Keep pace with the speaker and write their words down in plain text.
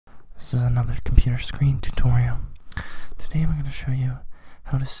This is another computer screen tutorial. Today I'm going to show you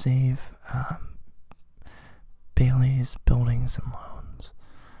how to save Bailey's Buildings and Loans.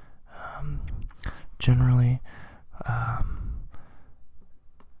 Generally,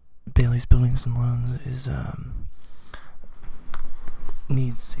 Bailey's Buildings and Loans is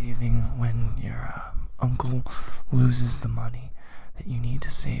needs saving when your uncle loses the money that you need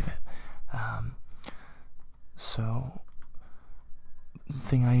to save it. So the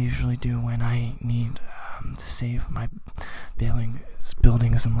thing I usually do when I need to save my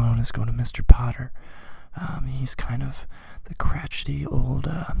buildings and loan is go to Mr. Potter. He's kind of the crotchety old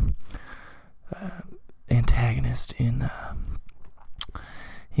antagonist in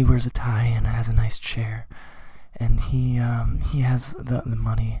he wears a tie and has a nice chair, and he has the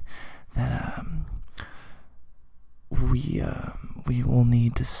money that we will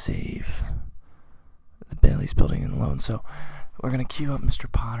need to save the Bailey's Building and Loan. So we're gonna queue up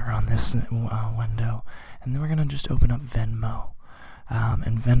Mr. Potter on this window, and then we're gonna just open up Venmo.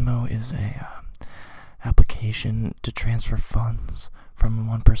 And Venmo is a application to transfer funds from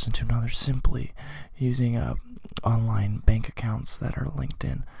one person to another simply using online bank accounts that are linked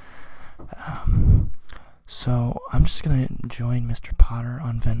in. So I'm just gonna join Mr. Potter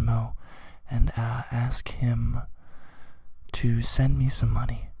on Venmo and ask him to send me some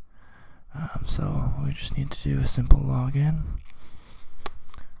money. So we just need to do a simple login.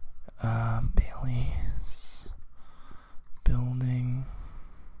 Bailey's Building.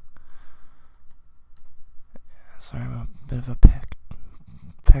 Sorry, I'm a bit of a peck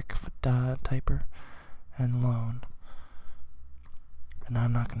typer. And loan. And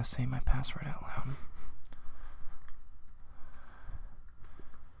I'm not going to say my password out loud.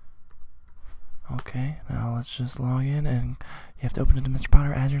 Okay, now let's just log in, and you have to open it to Mr.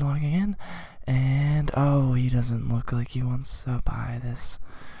 Potter as you're logging in. And oh, he doesn't look like he wants to buy this.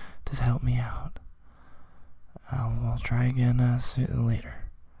 Just help me out. I'll try again later.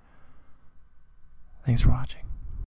 Thanks for watching.